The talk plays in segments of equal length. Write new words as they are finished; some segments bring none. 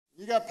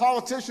You got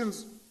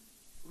politicians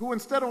who,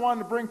 instead of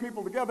wanting to bring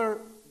people together,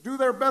 do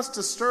their best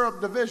to stir up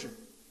division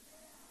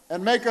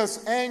and make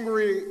us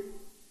angry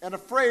and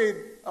afraid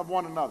of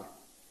one another,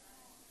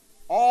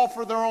 all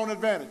for their own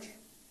advantage.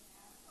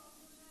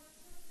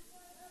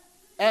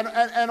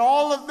 And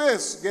all of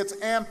this gets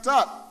amped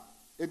up.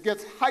 It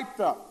gets hyped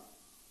up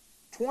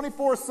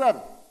 24/7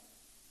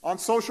 on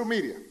social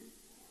media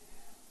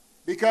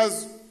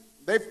because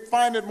they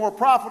find it more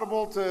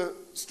profitable to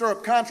stir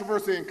up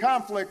controversy and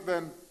conflict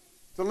than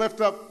to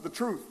lift up the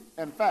truth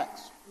and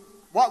facts.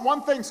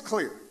 One thing's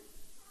clear.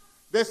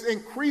 This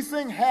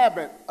increasing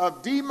habit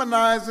of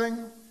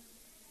demonizing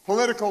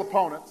political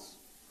opponents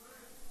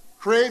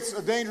creates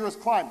a dangerous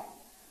climate.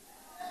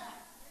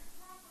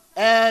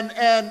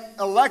 And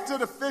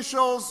elected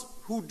officials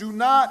who do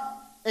not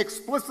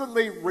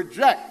explicitly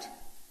reject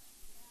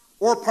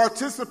or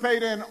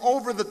participate in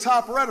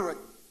over-the-top rhetoric,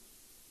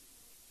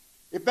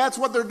 if that's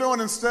what they're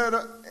doing instead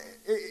of,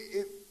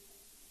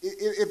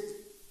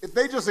 if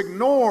they just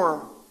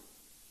ignore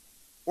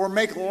or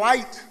make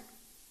light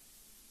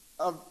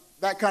of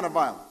that kind of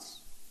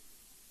violence,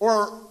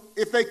 or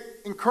if they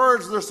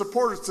encourage their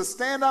supporters to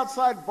stand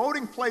outside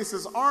voting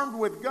places armed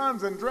with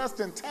guns and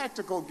dressed in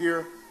tactical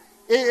gear,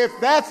 if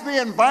that's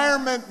the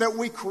environment that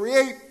we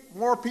create,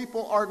 more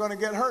people are going to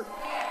get hurt.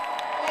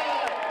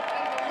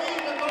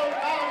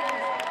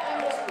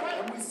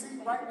 And we see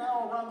right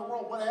now around the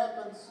world what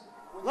happens.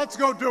 Let's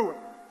go do it.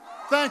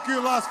 Thank you,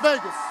 Las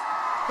Vegas.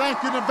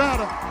 Thank you,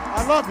 Nevada.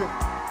 I love you.